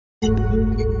Hey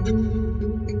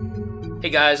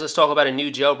guys, let's talk about a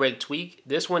new jailbreak tweak.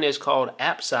 This one is called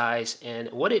AppSize,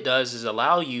 and what it does is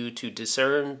allow you to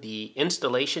discern the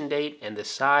installation date and the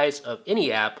size of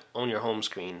any app on your home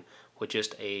screen with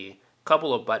just a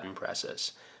couple of button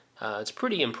presses. It's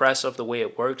pretty impressive the way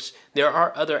it works. There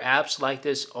are other apps like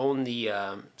this on the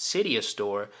Cydia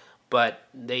store, but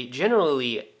they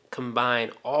generally combine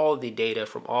all the data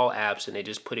from all apps and they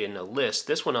just put it in a list.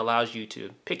 This one allows you to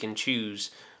pick and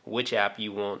choose which app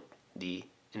you want the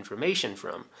information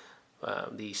from,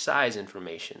 the size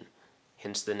information,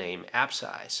 hence the name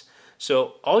AppSize.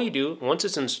 So all you do, once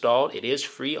it's installed, it is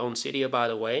free on Cydia by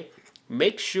the way,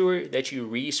 make sure that you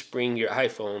respring your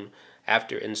iPhone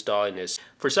after installing this.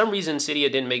 For some reason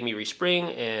Cydia didn't make me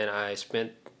respring, and I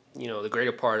spent the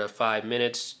greater part of 5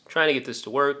 minutes trying to get this to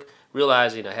work,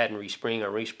 realizing I hadn't respring or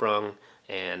resprung,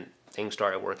 and things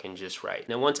started working just right.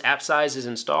 Now once AppSize is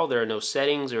installed, there are no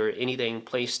settings or anything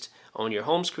placed on your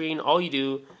home screen. All you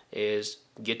do is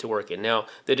get to working. Now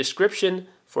the description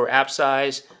for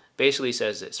AppSize basically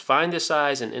says this: find the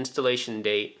size and installation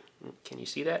date. Can you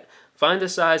see that? Find the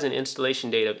size and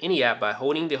installation date of any app by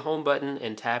holding the home button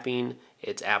and tapping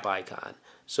its app icon.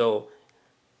 So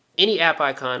any app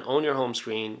icon on your home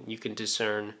screen, you can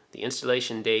discern the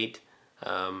installation date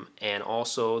and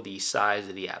also the size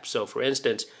of the app. So for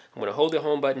instance, I'm going to hold the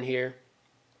home button here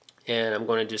and I'm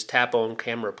going to just tap on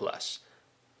Camera Plus.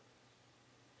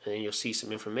 And then you'll see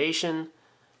some information.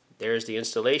 There's the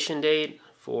installation date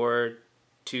for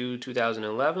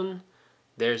 2011.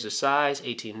 There's the size,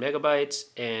 18 megabytes,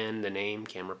 and the name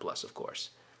Camera Plus, of course.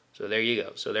 So there you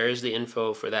go. So there's the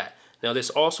info for that. Now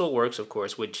this also works, of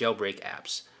course, with jailbreak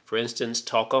apps. For instance,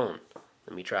 Talk On.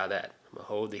 Let me try that. I'm going to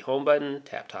hold the home button,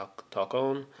 tap Talk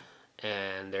On,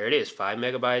 and there it is, 5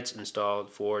 megabytes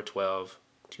installed,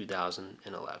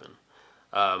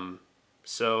 4/12/2011.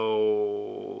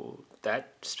 So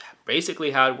that's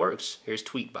basically how it works. Here's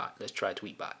Tweetbot. Let's try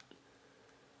Tweetbot.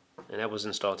 And that was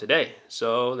installed today.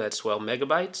 So that's 12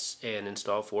 megabytes and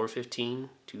installed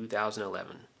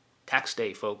 4/15/2011. Tax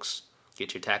day, folks.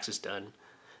 Get your taxes done.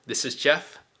 This is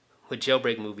Jeff with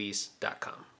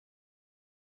jailbreakmovies.com.